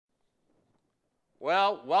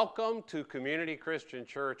Well, welcome to Community Christian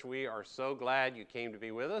Church. We are so glad you came to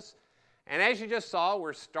be with us. And as you just saw,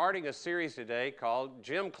 we're starting a series today called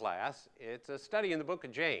Gym Class. It's a study in the book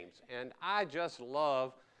of James. And I just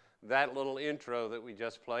love that little intro that we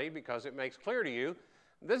just played because it makes clear to you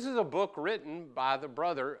this is a book written by the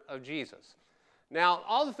brother of Jesus. Now,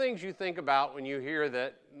 all the things you think about when you hear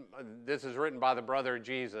that this is written by the brother of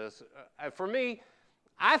Jesus, for me,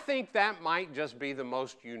 I think that might just be the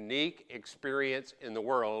most unique experience in the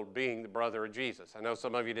world, being the brother of Jesus. I know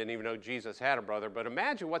some of you didn't even know Jesus had a brother, but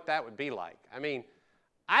imagine what that would be like. I mean,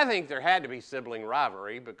 I think there had to be sibling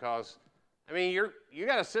rivalry because, you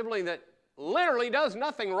got a sibling that literally does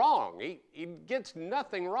nothing wrong. He gets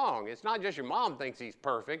nothing wrong. It's not just your mom thinks he's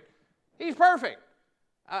perfect. He's perfect.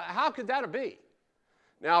 How could that be?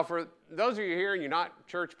 Now, for those of you here and you're not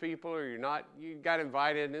church people or you got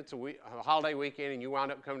invited and it's a holiday weekend and you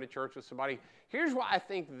wound up coming to church with somebody, here's why I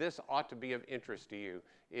think this ought to be of interest to you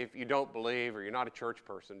if you don't believe or you're not a church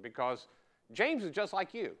person, because James is just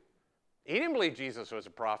like you. He didn't believe Jesus was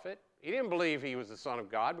a prophet. He didn't believe he was the Son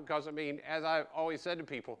of God because, as I've always said to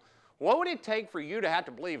people, what would it take for you to have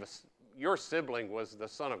to believe your sibling was the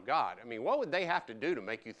Son of God? What would they have to do to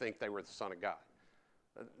make you think they were the Son of God?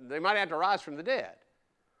 They might have to rise from the dead.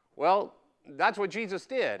 Well, that's what Jesus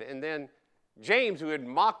did. And then James, who had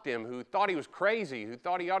mocked him, who thought he was crazy, who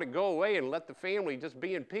thought he ought to go away and let the family just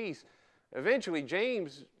be in peace, eventually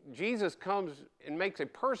Jesus comes and makes a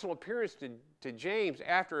personal appearance to James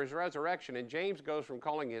after his resurrection, and James goes from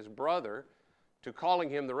calling his brother to calling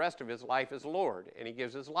him the rest of his life as Lord, and he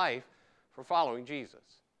gives his life for following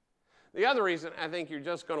Jesus. The other reason I think you're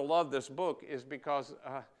just going to love this book is because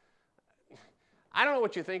I don't know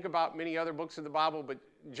what you think about many other books of the Bible, but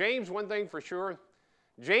James, one thing for sure,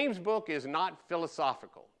 James' book is not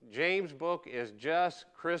philosophical. James' book is just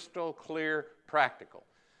crystal clear practical.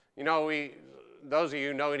 Those of you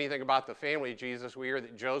who know anything about the family of Jesus, we hear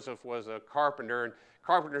that Joseph was a carpenter, and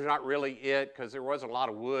carpenter's not really it because there wasn't a lot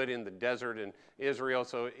of wood in the desert in Israel.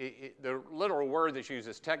 So the literal word that's used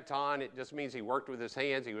is tekton. It just means he worked with his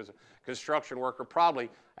hands. He was a construction worker, probably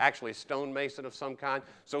actually a stonemason of some kind.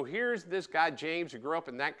 So here's this guy, James, who grew up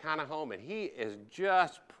in that kind of home, and he is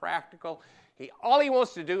just practical. All he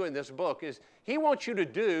wants to do in this book is he wants you to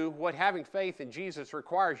do what having faith in Jesus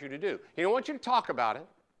requires you to do. He don't want you to talk about it.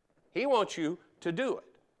 He wants you to do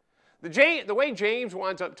it. The way James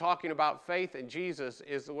winds up talking about faith in Jesus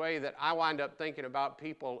is the way that I wind up thinking about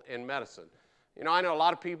people in medicine. I know a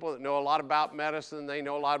lot of people that know a lot about medicine. They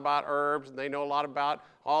know a lot about herbs, and they know a lot about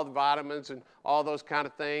all the vitamins and all those kind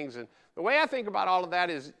of things. And the way I think about all of that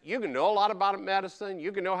is you can know a lot about medicine.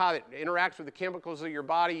 You can know how it interacts with the chemicals of your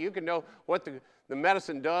body. You can know what the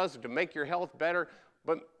medicine does to make your health better.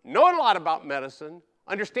 But knowing a lot about medicine,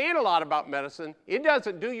 understand a lot about medicine, it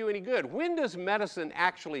doesn't do you any good. When does medicine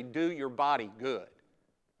actually do your body good?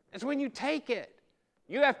 It's when you take it.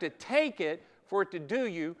 You have to take it for it to do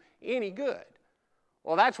you any good.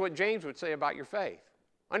 Well, that's what James would say about your faith.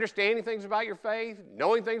 Understanding things about your faith,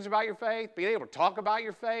 knowing things about your faith, being able to talk about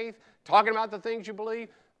your faith, talking about the things you believe,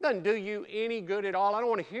 doesn't do you any good at all. I don't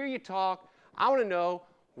want to hear you talk. I want to know,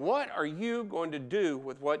 what are you going to do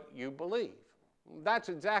with what you believe? That's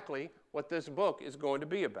exactly what this book is going to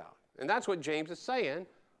be about. And that's what James is saying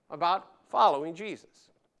about following Jesus.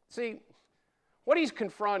 See, what he's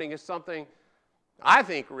confronting is something I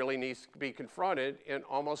think really needs to be confronted in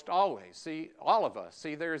almost always. See, all of us.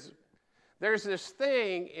 See, there's this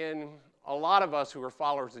thing in a lot of us who are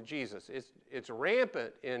followers of Jesus. It's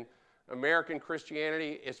rampant in American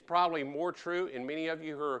Christianity. It's probably more true in many of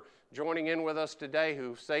you who are joining in with us today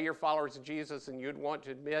who say you're followers of Jesus and you'd want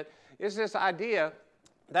to admit, is this idea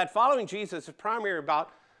that following Jesus is primarily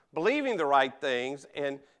about believing the right things,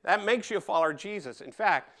 and that makes you a follower of Jesus. In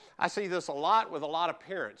fact, I see this a lot with a lot of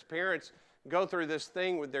parents. Parents go through this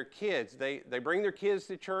thing with their kids. They bring their kids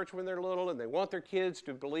to church when they're little, and they want their kids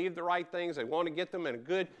to believe the right things. They want to get them in a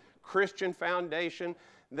good Christian foundation.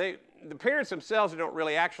 The parents themselves don't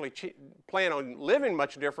really actually plan on living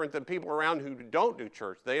much different than people around who don't do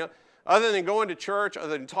church. Other than going to church,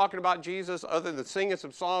 other than talking about Jesus, other than singing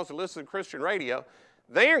some songs and listening to Christian radio,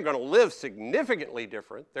 they aren't going to live significantly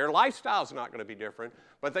different. Their lifestyle's not going to be different,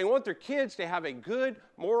 but they want their kids to have a good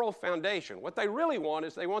moral foundation. What they really want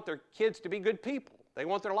is they want their kids to be good people. They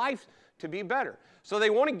want their life to be better. So they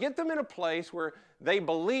want to get them in a place where they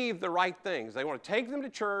believe the right things. They want to take them to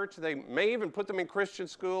church. They may even put them in Christian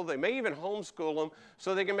school. They may even homeschool them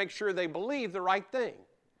so they can make sure they believe the right thing.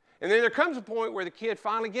 And then there comes a point where the kid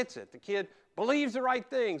finally gets it. The kid believes the right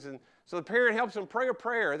things, and so the parent helps them pray a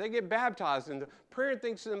prayer. They get baptized, and the parent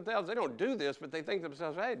thinks to themselves, they don't do this, but they think to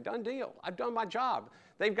themselves, hey, done deal. I've done my job.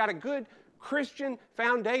 They've got a good Christian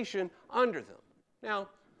foundation under them. Now,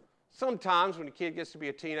 sometimes when a kid gets to be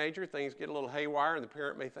a teenager, things get a little haywire, and the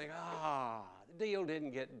parent may think, the deal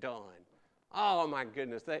didn't get done. Oh, my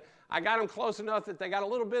goodness. I got them close enough that they got a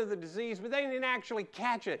little bit of the disease, but they didn't actually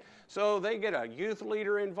catch it. So they get a youth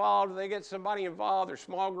leader involved. They get somebody involved. Their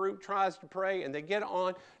small group tries to pray, and they get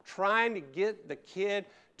on trying to get the kid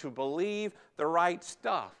to believe the right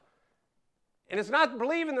stuff. And it's not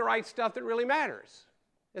believing the right stuff that really matters.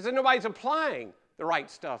 It's that nobody's applying the right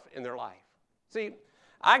stuff in their life. See,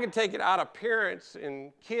 I could take it out of parents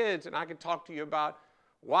and kids, and I could talk to you about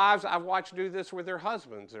wives I've watched do this with their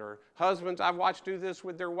husbands, or husbands I've watched do this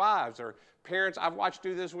with their wives, or parents I've watched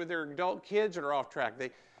do this with their adult kids that are off track.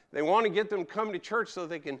 They want to get them to come to church so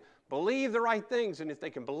they can believe the right things, and if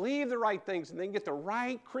they can believe the right things and they can get the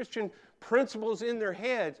right Christian principles in their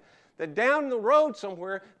heads, that down the road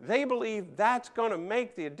somewhere, they believe that's going to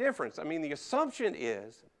make the difference. I mean, the assumption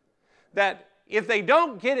is that if they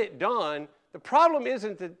don't get it done, the problem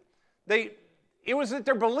isn't that it was that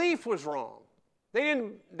their belief was wrong. They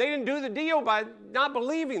didn't do the deal by not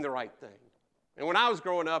believing the right thing. And when I was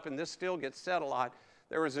growing up, and this still gets said a lot,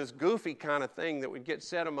 there was this goofy kind of thing that would get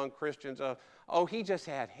said among Christians of, he just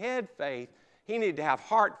had head faith. He needed to have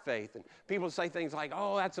heart faith. And people say things like,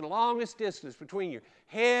 that's the longest distance between your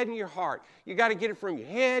head and your heart. You got to get it from your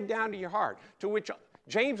head down to your heart. To which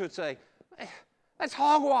James would say, that's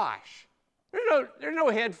hogwash. There's no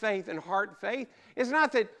head faith and heart faith. It's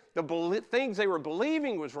not that the things they were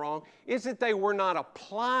believing was wrong. It's that they were not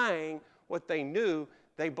applying what they knew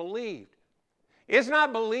they believed. It's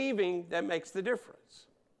not believing that makes the difference.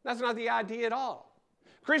 That's not the idea at all.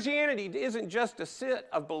 Christianity isn't just a set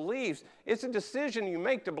of beliefs. It's a decision you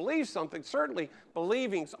make to believe something. Certainly,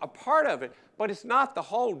 believing's a part of it, but it's not the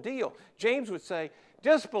whole deal. James would say,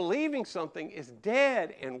 just believing something is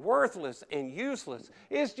dead and worthless and useless.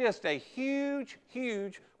 It's just a huge,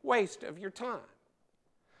 huge waste of your time.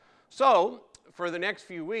 So, for the next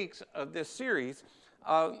few weeks of this series,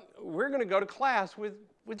 we're going to go to class with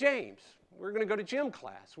James. We're going to go to gym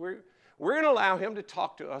class. We're going to allow him to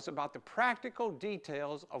talk to us about the practical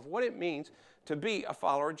details of what it means to be a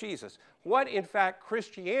follower of Jesus. What, in fact,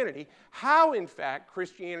 Christianity, how, in fact,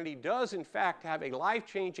 Christianity does, in fact, have a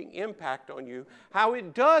life-changing impact on you, how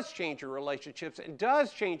it does change your relationships, and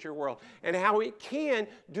does change your world, and how it can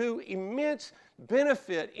do immense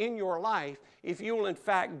benefit in your life if you will, in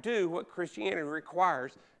fact, do what Christianity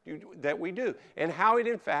requires that we do, and how it,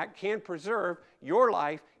 in fact, can preserve your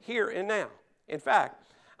life here and now. In fact,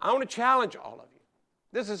 I want to challenge all of you.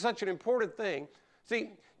 This is such an important thing.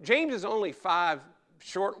 See, James is only 5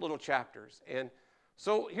 short little chapters, and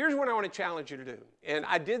so here's what I want to challenge you to do. And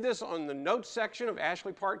I did this on the notes section of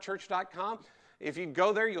ashleyparkchurch.com. If you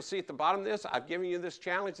go there, you'll see at the bottom of this, I've given you this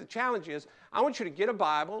challenge. The challenge is, I want you to get a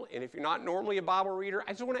Bible, and if you're not normally a Bible reader,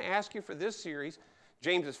 I just want to ask you for this series,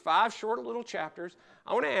 James's 5 short little chapters,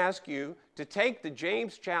 I want to ask you to take the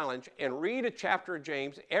James Challenge and read a chapter of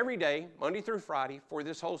James every day, Monday through Friday, for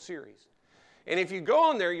this whole series. And if you go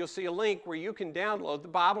on there, you'll see a link where you can download the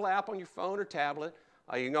Bible app on your phone or tablet.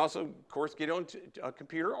 You can also, of course, get it on a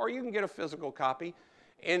computer, or you can get a physical copy.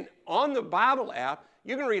 And on the Bible app,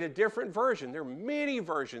 you can read a different version. There are many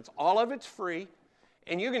versions. All of it's free.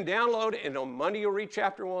 And you can download it, and on Monday you'll read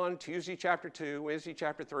chapter 1, Tuesday chapter 2, Wednesday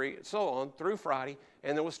chapter 3, and so on through Friday.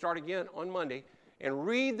 And then we'll start again on Monday. And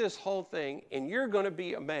read this whole thing, and you're going to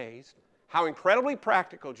be amazed how incredibly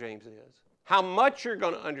practical James is, how much you're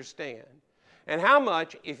going to understand, and how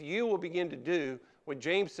much, if you will begin to do what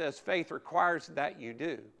James says faith requires that you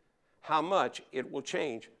do, how much it will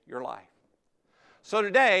change your life. So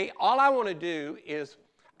today, all I want to do is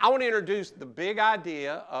I want to introduce the big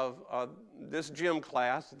idea of this gym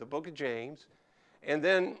class, the book of James, and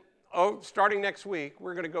then starting next week,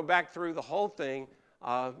 we're going to go back through the whole thing,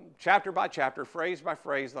 chapter by chapter, phrase by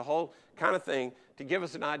phrase, the whole kind of thing to give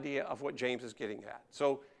us an idea of what James is getting at.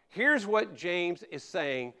 So here's what James is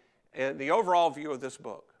saying in the overall view of this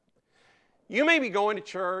book. You may be going to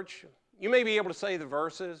church. You may be able to say the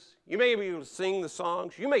verses. You may be able to sing the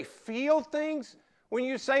songs. You may feel things when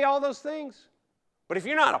you say all those things. But if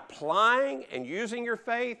you're not applying and using your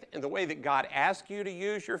faith in the way that God asks you to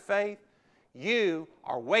use your faith, you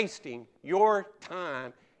are wasting your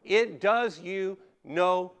time. It does you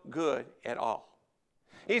no good at all.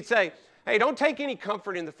 He'd say, hey, don't take any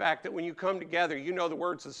comfort in the fact that when you come together, you know the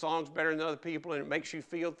words of the songs better than other people, and it makes you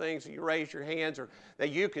feel things, and you raise your hands, or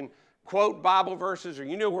that you can quote Bible verses, or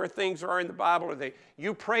you know where things are in the Bible, or that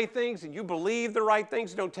you pray things and you believe the right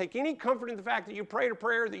things. Don't take any comfort in the fact that you prayed a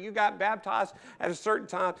prayer, that you got baptized at a certain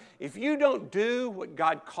time. If you don't do what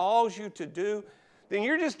God calls you to do, then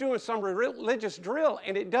you're just doing some religious drill,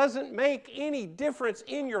 and it doesn't make any difference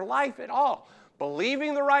in your life at all.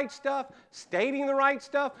 Believing the right stuff, stating the right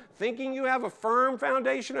stuff, thinking you have a firm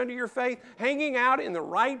foundation under your faith, hanging out in the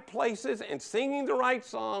right places and singing the right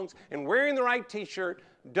songs and wearing the right t-shirt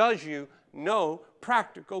does you no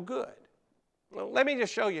practical good. Well, let me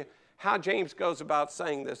just show you how James goes about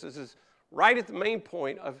saying this. This is right at the main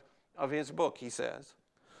point of his book. He says,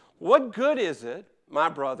 "What good is it, my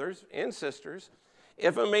brothers and sisters,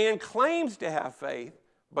 if a man claims to have faith,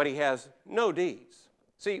 but he has no deeds?"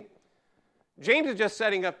 See, James is just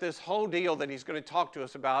setting up this whole deal that he's going to talk to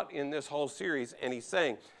us about in this whole series, and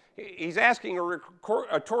he's asking a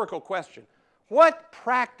rhetorical question. What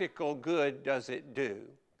practical good does it do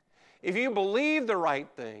if you believe the right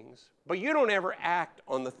things, but you don't ever act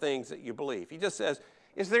on the things that you believe? He just says,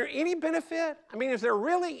 is there any benefit? I mean, is there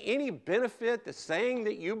really any benefit to saying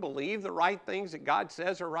that you believe the right things that God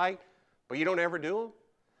says are right, but you don't ever do them?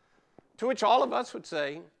 To which all of us would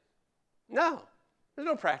say, no, there's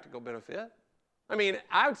no practical benefit. I mean,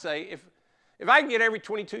 I would say if I can get every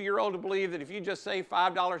 22-year-old to believe that if you just save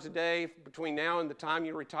 $5 a day between now and the time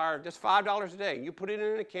you retire, just $5 a day, and you put it in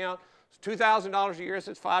an account, it's $2,000 a year,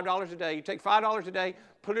 so it's $5 a day. You take $5 a day,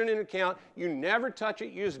 put it in an account, you never touch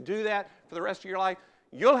it, you just do that for the rest of your life,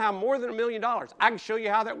 you'll have more than $1 million. I can show you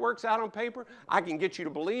how that works out on paper. I can get you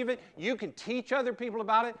to believe it. You can teach other people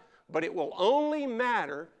about it, but it will only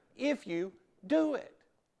matter if you do it.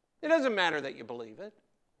 It doesn't matter that you believe it.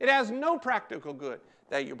 It has no practical good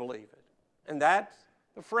that you believe it. And that's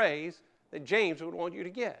the phrase that James would want you to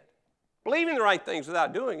get. Believing the right things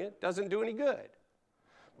without doing it doesn't do any good.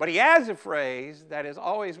 But he adds a phrase that has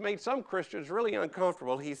always made some Christians really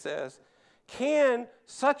uncomfortable. He says, can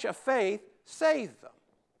such a faith save them?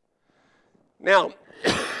 Now,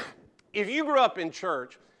 if you grew up in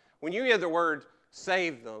church, when you hear the word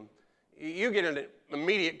save them, you get an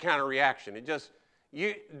immediate kind of reaction.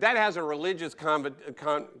 That has a religious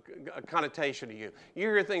connotation to you. You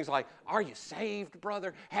hear things like, are you saved,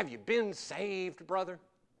 brother? Have you been saved, brother?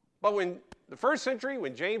 But when the first century,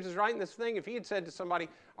 when James is writing this thing, if he had said to somebody,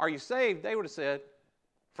 are you saved? They would have said,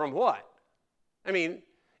 from what? I mean,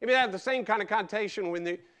 it would have the same kind of connotation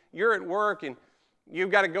when you're at work and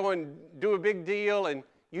you've got to go and do a big deal and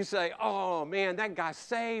you say, oh man, that guy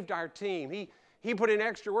saved our team. He put in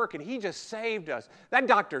extra work and he just saved us. That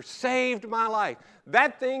doctor saved my life.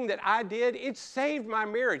 That thing that I did, it saved my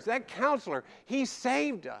marriage. That counselor, he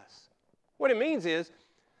saved us. What it means is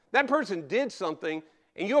that person did something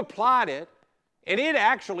and you applied it and it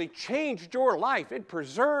actually changed your life. It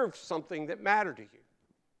preserved something that mattered to you.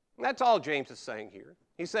 And that's all James is saying here.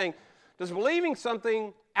 He's saying, does believing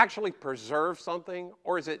something actually preserve something,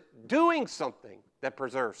 or is it doing something that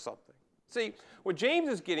preserves something? See, what James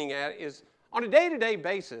is getting at is, on a day-to-day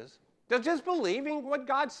basis, does just believing what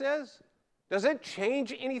God says, does it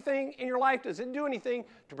change anything in your life? Does it do anything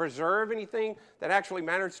to preserve anything that actually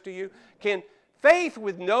matters to you? Can faith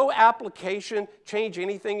with no application change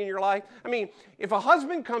anything in your life? I mean, if a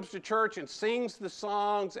husband comes to church and sings the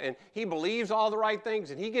songs and he believes all the right things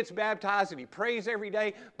and he gets baptized and he prays every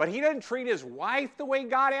day, but he doesn't treat his wife the way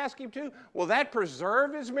God asked him to, will that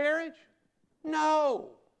preserve his marriage? No.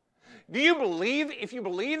 Do you believe, if you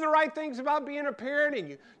believe the right things about being a parent and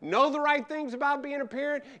you know the right things about being a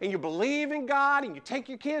parent and you believe in God and you take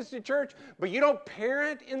your kids to church, but you don't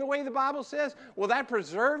parent in the way the Bible says, will that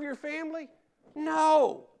preserve your family?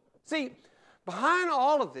 No. See, behind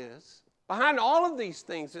all of this, behind all of these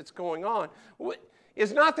things that's going on,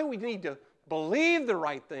 is not that we need to believe the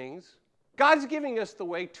right things. God's giving us the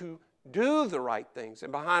way to do the right things.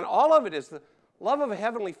 And behind all of it is the love of a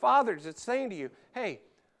Heavenly Father that's saying to you, hey,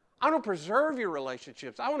 I want to preserve your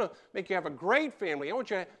relationships. I want to make you have a great family. I want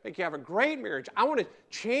to make you have a great marriage. I want to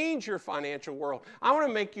change your financial world. I want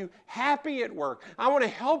to make you happy at work. I want to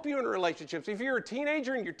help you in relationships. If you're a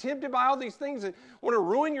teenager and you're tempted by all these things that want to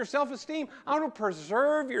ruin your self-esteem, I want to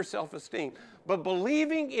preserve your self-esteem. But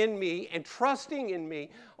believing in me and trusting in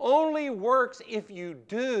me only works if you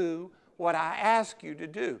do what I ask you to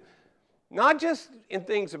do. Not just in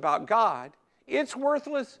things about God. It's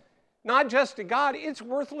worthless. Not just to God, it's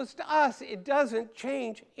worthless to us. It doesn't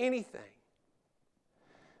change anything.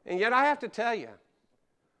 And yet I have to tell you,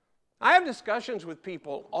 I have discussions with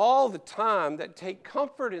people all the time that take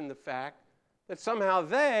comfort in the fact that somehow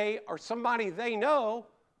they or somebody they know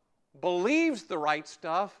believes the right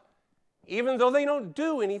stuff even though they don't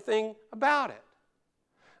do anything about it.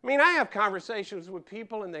 I mean, I have conversations with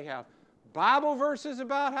people and they have Bible verses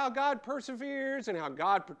about how God perseveres and how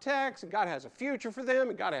God protects and God has a future for them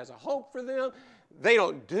and God has a hope for them. They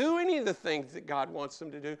don't do any of the things that God wants them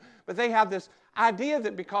to do, but they have this idea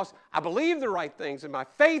that because I believe the right things and my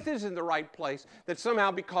faith is in the right place, that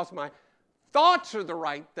somehow because my thoughts are the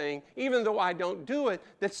right thing, even though I don't do it,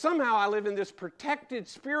 that somehow I live in this protected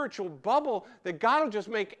spiritual bubble that God will just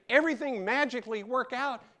make everything magically work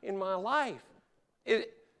out in my life. And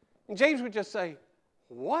James would just say,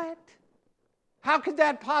 what? How could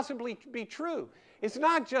that possibly be true? It's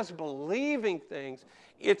not just believing things,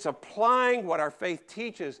 it's applying what our faith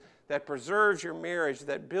teaches that preserves your marriage,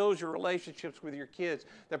 that builds your relationships with your kids,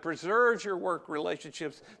 that preserves your work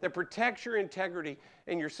relationships, that protects your integrity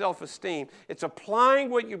and your self-esteem. It's applying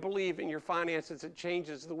what you believe in your finances that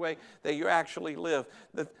changes the way that you actually live.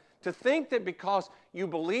 To think that because you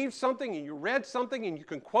believe something and you read something and you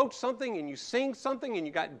can quote something and you sing something and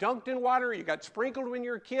you got dunked in water or you got sprinkled when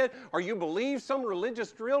you were a kid or you believe some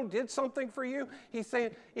religious drill did something for you, he's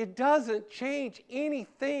saying it doesn't change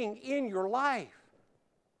anything in your life.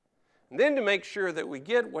 And then to make sure that we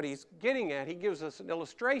get what he's getting at, he gives us an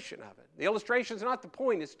illustration of it. The illustration is not the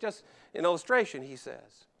point, it's just an illustration, he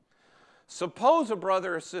says. Suppose a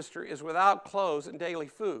brother or sister is without clothes and daily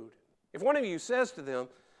food. If one of you says to them,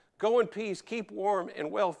 go in peace, keep warm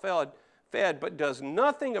and well fed, but does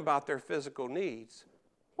nothing about their physical needs,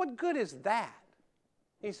 what good is that?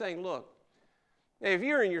 He's saying, look, if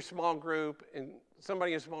you're in your small group and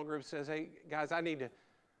somebody in a small group says, hey, guys, I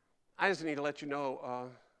just need to let you know,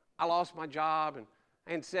 I lost my job and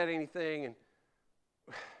I hadn't said anything and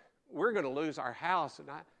we're going to lose our house. And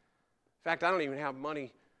in fact, I don't even have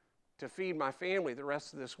money to feed my family the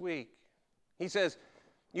rest of this week. He says,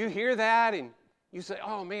 you hear that and you say,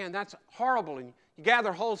 oh man, that's horrible. And you gather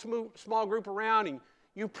a whole small group around and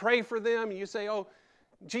you pray for them and you say, oh,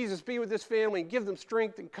 Jesus, be with this family and give them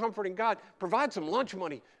strength and comfort, and God, provide some lunch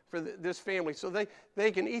money for this family so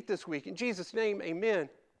they can eat this week. In Jesus' name, amen.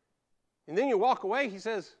 And then you walk away, he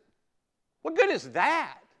says, what good is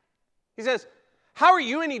that? He says, how are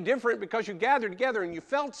you any different because you gathered together and you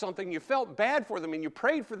felt something, you felt bad for them and you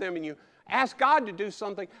prayed for them and you asked God to do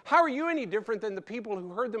something? How are you any different than the people who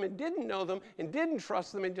heard them and didn't know them and didn't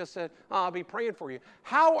trust them and just said, oh, I'll be praying for you?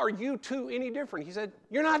 How are you two any different? He said,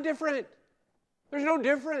 you're not different. There's no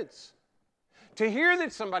difference. To hear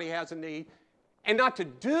that somebody has a need and not to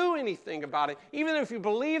do anything about it, even if you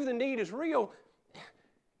believe the need is real,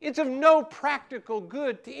 it's of no practical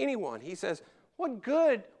good to anyone. He says, what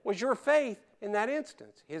good was your faith in that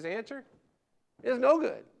instance? His answer is no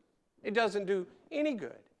good. It doesn't do any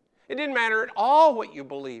good. It didn't matter at all what you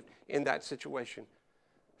believed in that situation.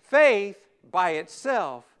 Faith by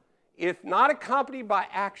itself, if not accompanied by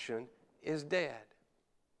action, is dead.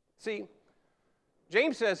 See,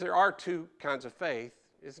 James says there are two kinds of faith.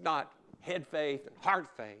 It's not head faith and heart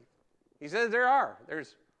faith. He says there are.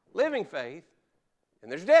 There's living faith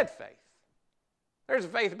and there's dead faith. There's a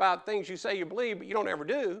faith about things you say you believe but you don't ever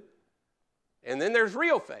do. And then there's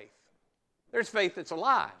real faith. There's faith that's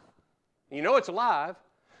alive. And you know it's alive,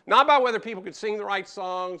 not by whether people can sing the right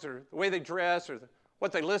songs or the way they dress or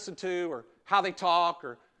what they listen to or how they talk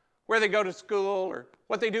or where they go to school or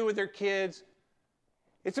what they do with their kids.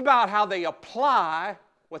 It's about how they apply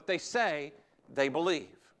what they say they believe.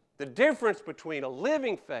 The difference between a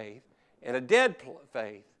living faith and a dead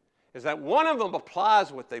faith is that one of them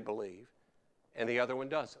applies what they believe and the other one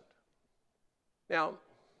doesn't. Now,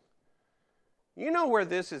 you know where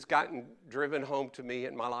this has gotten driven home to me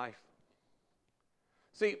in my life?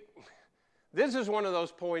 See, this is one of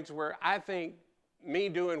those points where I think me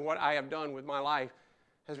doing what I have done with my life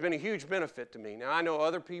has been a huge benefit to me. Now, I know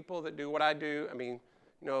other people that do what I do,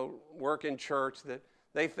 work in church, that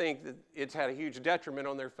they think that it's had a huge detriment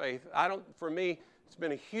on their faith. For me, it's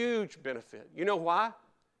been a huge benefit. You know why?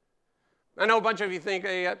 I know a bunch of you think,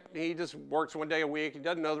 hey, he just works one day a week, he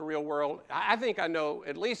doesn't know the real world. I think I know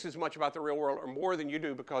at least as much about the real world or more than you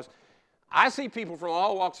do, because I see people from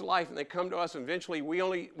all walks of life and they come to us and eventually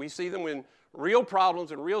we see them in real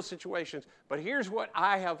problems and real situations. But here's what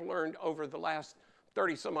I have learned over the last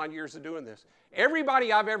 30 some odd years of doing this.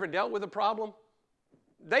 Everybody I've ever dealt with a problem,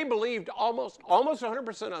 they believed almost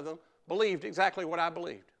 100% of them believed exactly what I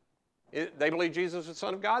believed. They believed Jesus was the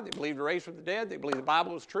Son of God. They believed he raised from the dead. They believed the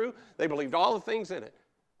Bible was true. They believed all the things in it.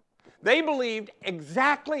 They believed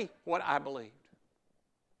exactly what I believed.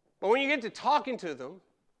 But when you get to talking to them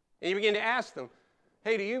and you begin to ask them,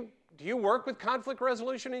 hey, do you work with conflict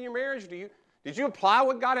resolution in your marriage? Did you apply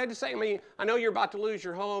what God had to say? I know you're about to lose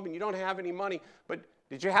your home and you don't have any money, but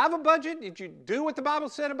did you have a budget? Did you do what the Bible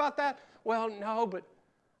said about that? Well, no, but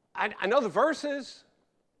I know the verses.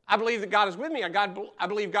 I believe that God is with me. I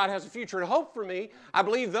believe God has a future and hope for me. I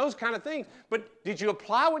believe those kind of things. But did you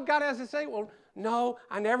apply what God has to say? Well, no,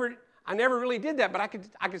 I never really did that. But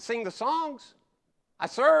I could sing the songs. I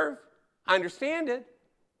serve. I understand it.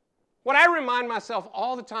 What I remind myself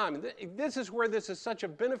all the time, and this is where this is such a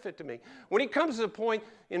benefit to me, when it comes to the point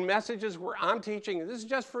in messages where I'm teaching, and this is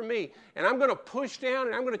just for me, and I'm going to push down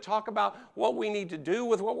and I'm going to talk about what we need to do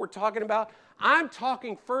with what we're talking about, I'm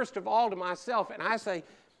talking first of all to myself, and I say,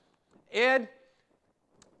 Ed,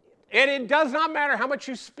 it does not matter how much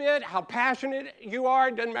you spit, how passionate you are,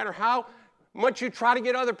 it doesn't matter how much you try to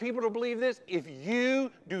get other people to believe this. If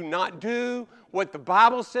you do not do what the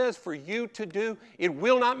Bible says for you to do, it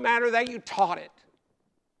will not matter that you taught it.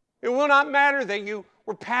 It will not matter that you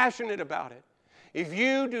were passionate about it. If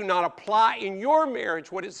you do not apply in your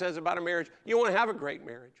marriage what it says about a marriage, you won't have a great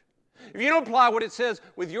marriage. If you don't apply what it says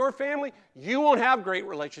with your family, you won't have a great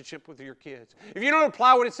relationship with your kids. If you don't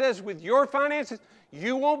apply what it says with your finances,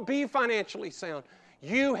 you won't be financially sound.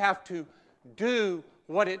 You have to do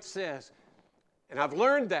what it says. And I've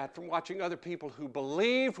learned that from watching other people who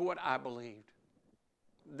believed what I believed.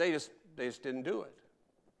 They just didn't do it.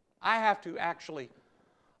 I have to actually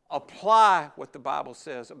apply what the Bible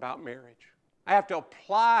says about marriage. I have to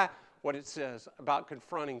apply what it says about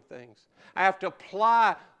confronting things. I have to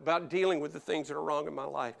apply about dealing with the things that are wrong in my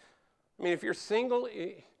life. I mean, if you're single,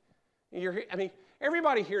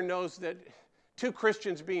 everybody here knows that two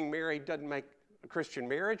Christians being married doesn't make a Christian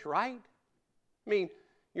marriage, right? I mean,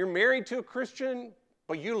 you're married to a Christian,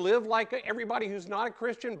 but you live like everybody who's not a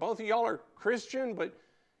Christian. Both of y'all are Christian, but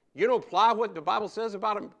you don't apply what the Bible says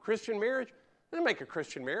about a Christian marriage. It doesn't make a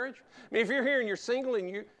Christian marriage. I mean, if you're here and you're single and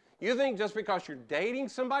you think just because you're dating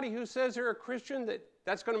somebody who says they're a Christian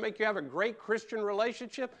that's going to make you have a great Christian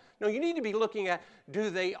relationship. No, you need to be looking at, do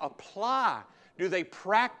they apply? Do they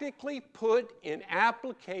practically put in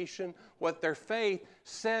application what their faith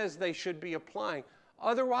says they should be applying?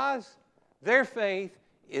 Otherwise, their faith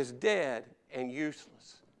is dead and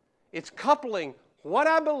useless. It's coupling what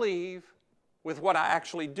I believe with what I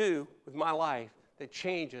actually do with my life that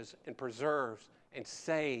changes and preserves and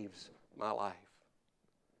saves my life.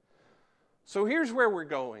 So here's where we're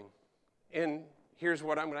going, and here's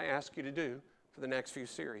what I'm going to ask you to do for the next few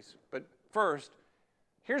series. But first,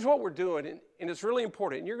 here's what we're doing, and it's really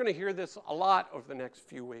important, and you're going to hear this a lot over the next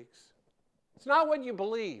few weeks. It's not what you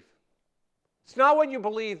believe. It's not what you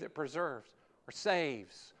believe that preserves or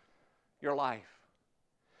saves your life.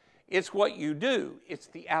 It's what you do. It's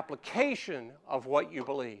the application of what you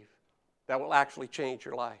believe that will actually change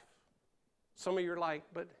your life. Some of you are like,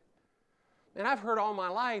 but, man, I've heard all my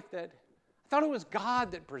life that I thought it was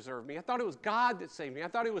God that preserved me. I thought it was God that saved me. I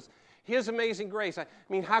thought it was His amazing grace. I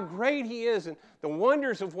mean, how great He is and the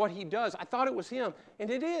wonders of what He does. I thought it was Him, and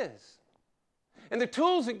it is. And the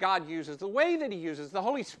tools that God uses, the way that He uses, the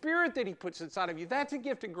Holy Spirit that He puts inside of you, that's a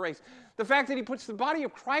gift of grace. The fact that He puts the body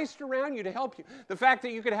of Christ around you to help you. The fact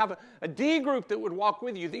that you could have a D group that would walk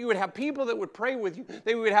with you, that you would have people that would pray with you, that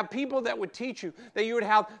you would have people that would teach you, that you would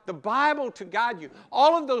have the Bible to guide you.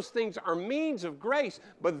 All of those things are means of grace,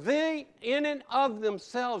 but they in and of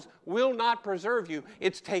themselves will not preserve you.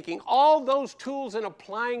 It's taking all those tools and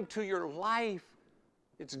applying to your life.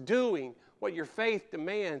 It's doing what your faith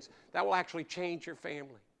demands that will actually change your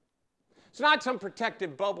family. It's not some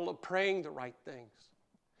protective bubble of praying the right things.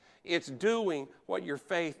 It's doing what your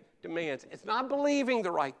faith demands. It's not believing the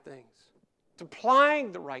right things. It's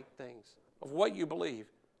applying the right things of what you believe.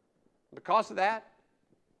 Because of that,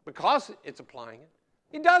 because it's applying it,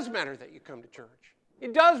 it does matter that you come to church.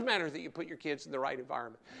 It does matter that you put your kids in the right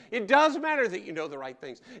environment. It does matter that you know the right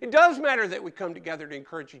things. It does matter that we come together to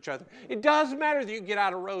encourage each other. It does matter that you get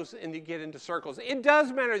out of rows and you get into circles. It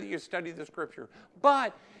does matter that you study the Scripture.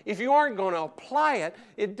 But if you aren't going to apply it,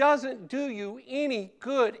 it doesn't do you any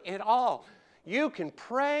good at all. You can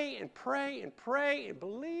pray and pray and pray and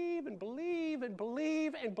believe and believe and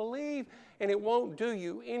believe and believe, and it won't do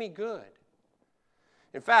you any good.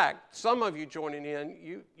 In fact, some of you joining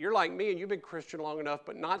in, you're like me and you've been Christian long enough,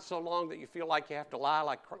 but not so long that you feel like you have to lie,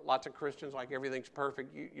 like lots of Christians, like everything's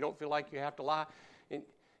perfect. You don't feel like you have to lie.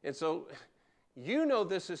 And so you know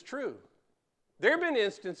this is true. There have been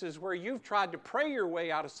instances where you've tried to pray your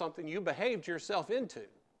way out of something you behaved yourself into.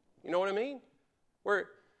 You know what I mean? Where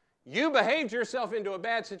you behaved yourself into a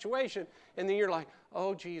bad situation, and then you're like,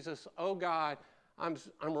 oh, Jesus, oh, God, I'm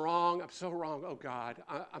wrong. I'm so wrong. Oh, God,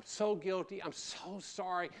 I'm so guilty. I'm so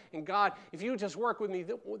sorry. And God, if you just work with me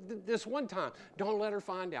this one time, don't let her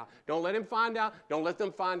find out. Don't let him find out. Don't let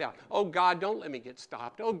them find out. Oh, God, don't let me get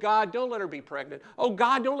stopped. Oh, God, don't let her be pregnant. Oh,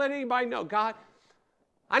 God, don't let anybody know. God,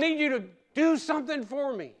 I need you to do something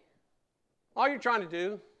for me. All you're trying to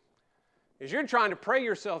do is you're trying to pray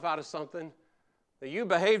yourself out of something that you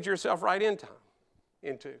behaved yourself right into.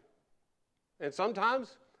 And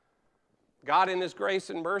sometimes God in His grace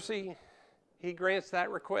and mercy, He grants that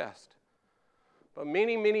request. But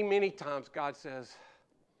many, many, many times God says,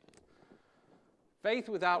 faith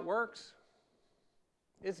without works,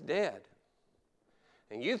 it's dead.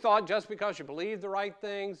 And you thought just because you believed the right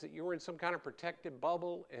things that you were in some kind of protected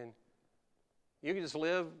bubble and you could just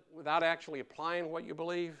live without actually applying what you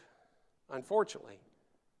believe. Unfortunately,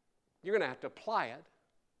 you're going to have to apply it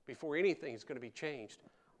before anything is going to be changed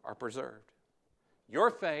or preserved. Your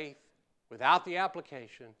faith without the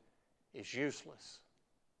application is useless.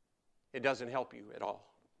 It doesn't help you at all.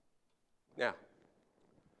 Now,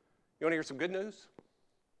 you want to hear some good news?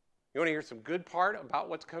 You want to hear some good part about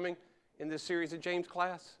what's coming in this series of James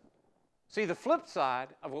class? See, the flip side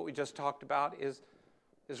of what we just talked about is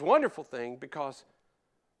this wonderful thing, because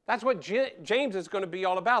that's what James is going to be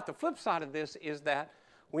all about. The flip side of this is that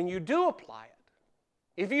when you do apply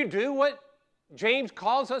it, if you do what James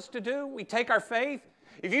calls us to do, we take our faith.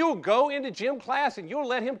 If you will go into gym class and you'll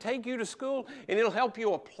let him take you to school and it'll help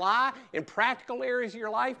you apply in practical areas of your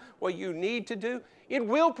life what you need to do, it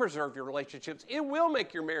will preserve your relationships. It will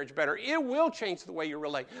make your marriage better. It will change the way you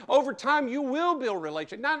relate. Over time, you will build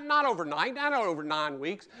relationships. Not overnight, not over 9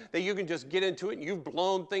 weeks, that you can just get into it and you've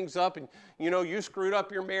blown things up and, you screwed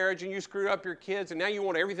up your marriage and you screwed up your kids and now you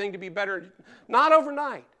want everything to be better. Not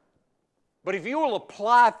overnight. But if you will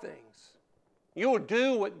apply things, you will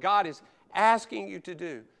do what God is asking you to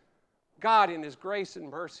do. God, in His grace and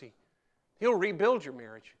mercy, He'll rebuild your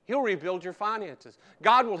marriage. He'll rebuild your finances.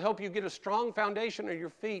 God will help you get a strong foundation on your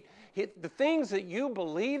feet. The things that you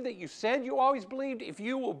believe, that you said you always believed, if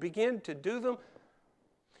you will begin to do them,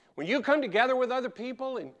 when you come together with other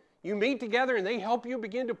people and you meet together and they help you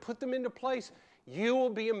begin to put them into place, you will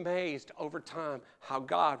be amazed over time how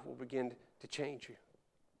God will begin to change you.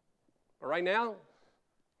 But right now,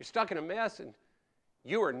 you're stuck in a mess, and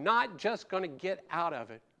you are not just going to get out of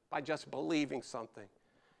it by just believing something.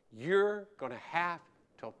 You're going to have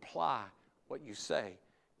to apply what you say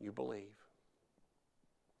you believe.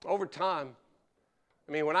 Over time,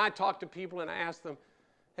 when I talk to people and I ask them,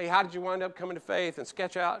 hey, how did you wind up coming to faith? And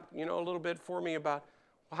sketch out, a little bit for me about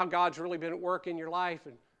how God's really been at work in your life.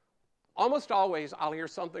 And almost always I'll hear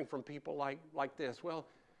something from people like this. Well,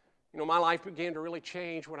 my life began to really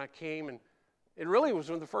change when I came, and it really was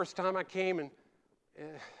when the first time I came, and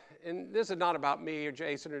this is not about me or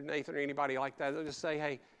Jason or Nathan or anybody like that. They'll just say,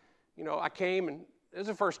 hey, I came, and it was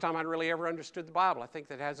the first time I'd really ever understood the Bible. I think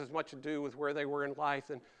that has as much to do with where they were in life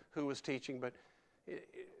than who was teaching, but it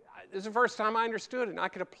was the first time I understood it, and I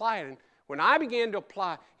could apply it. And when I began to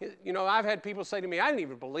apply, I've had people say to me, I didn't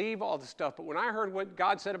even believe all the stuff, but when I heard what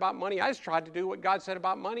God said about money, I just tried to do what God said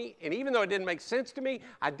about money, and even though it didn't make sense to me,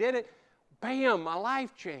 I did it. Bam, my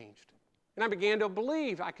life changed. And I began to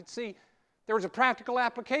believe. I could see there was a practical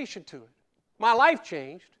application to it. My life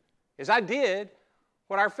changed as I did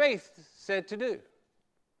what our faith said to do.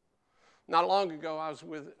 Not long ago, I was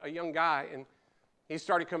with a young guy, and he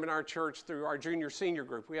started coming to our church through our junior-senior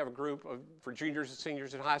group. We have a group for juniors and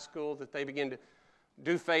seniors in high school that they begin to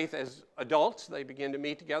do faith as adults. They begin to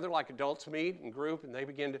meet together like adults meet in group, and they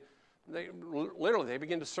begin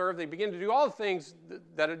to serve. They begin to do all the things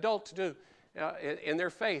that adults do in their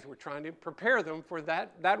faith. We're trying to prepare them for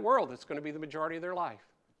that world that's going to be the majority of their life.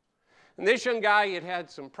 And this young guy, he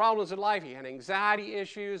had some problems in life. He had anxiety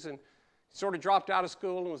issues and sort of dropped out of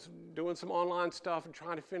school and was doing some online stuff and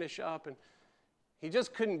trying to finish up. And he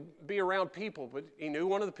just couldn't be around people. But he knew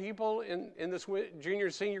one of the people in this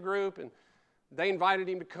junior-senior group, and they invited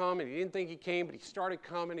him to come, and he didn't think he came, but he started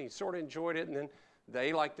coming, and he sort of enjoyed it. And then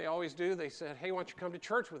they, like they always do, they said, hey, why don't you come to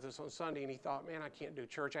church with us on Sunday? And he thought, man, I can't do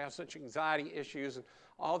church. I have such anxiety issues and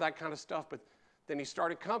all that kind of stuff. But then he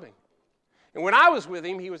started coming. And when I was with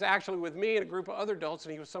him, he was actually with me and a group of other adults,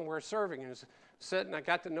 and he was somewhere serving. And he was sitting, I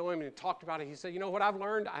got to know him and talked about it. He said, what I've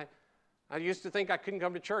learned, I used to think I couldn't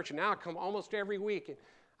come to church, and now I come almost every week. And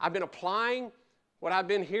I've been applying what I've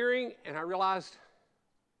been hearing, and I realized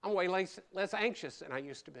I'm way less anxious than I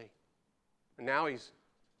used to be. And now he's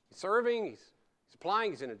serving, he's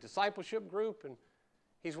applying, he's in a discipleship group, and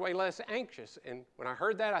he's way less anxious. And when I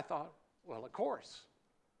heard that, I thought, well, of course.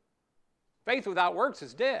 Faith without works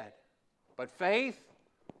is dead. But faith,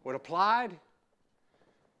 when applied,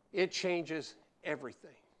 it changes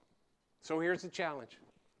everything. So here's the challenge.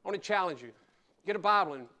 I want to challenge you. Get a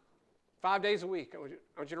Bible, and 5 days a week, I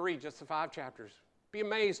want you to read just the 5 chapters. Be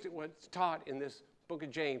amazed at what's taught in this book of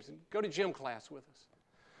James, and go to gym class with us.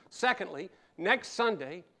 Secondly, next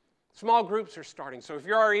Sunday, small groups are starting. So if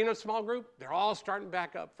you're already in a small group, they're all starting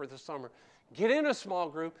back up for the summer. Get in a small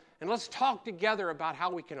group, and let's talk together about how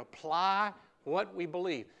we can apply what we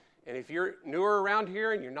believe. And if you're newer around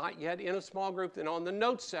here and you're not yet in a small group, then on the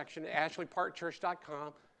notes section at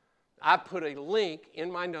ashleyparkchurch.com, I put a link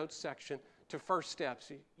in my notes section to First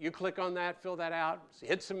Steps. You click on that, fill that out,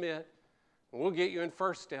 hit submit, and we'll get you in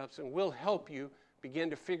First Steps, and we'll help you begin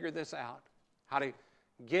to figure this out, how to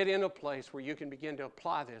get in a place where you can begin to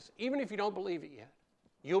apply this. Even if you don't believe it yet,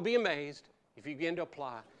 you'll be amazed if you begin to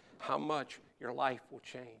apply how much your life will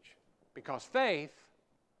change. Because faith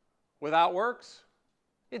without works,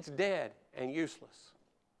 it's dead and useless.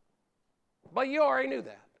 But you already knew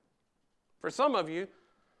that. For some of you,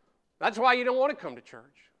 that's why you don't want to come to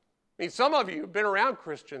church. I mean, some of you have been around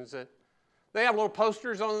Christians that they have little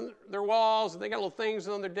posters on their walls and they got little things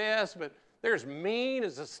on their desks, but they're as mean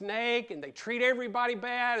as a snake and they treat everybody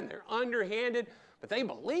bad and they're underhanded, but they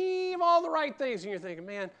believe all the right things. And you're thinking,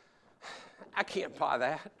 man, I can't buy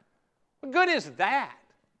that. What good is that?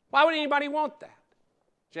 Why would anybody want that?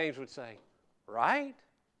 James would say, right?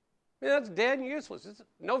 I mean, that's dead and useless. It's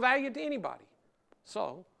no value to anybody.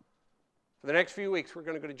 So, for the next few weeks, we're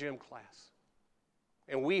going to go to gym class.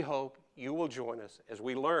 And we hope you will join us as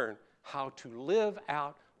we learn how to live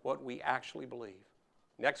out what we actually believe.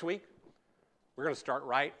 Next week, we're going to start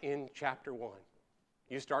right in chapter 1.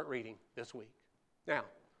 You start reading this week. Now,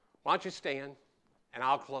 why don't you stand, and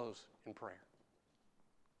I'll close in prayer.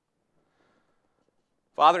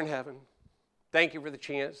 Father in heaven, thank you for the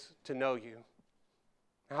chance to know you,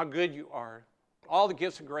 how good you are, all the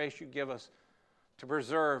gifts of grace you give us to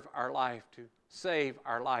preserve our life, to save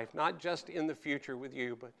our life, not just in the future with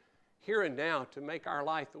you, but here and now to make our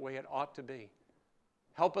life the way it ought to be.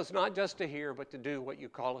 Help us not just to hear, but to do what you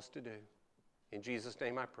call us to do. In Jesus'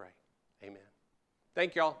 name I pray. Amen.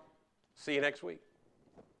 Thank y'all. See you next week.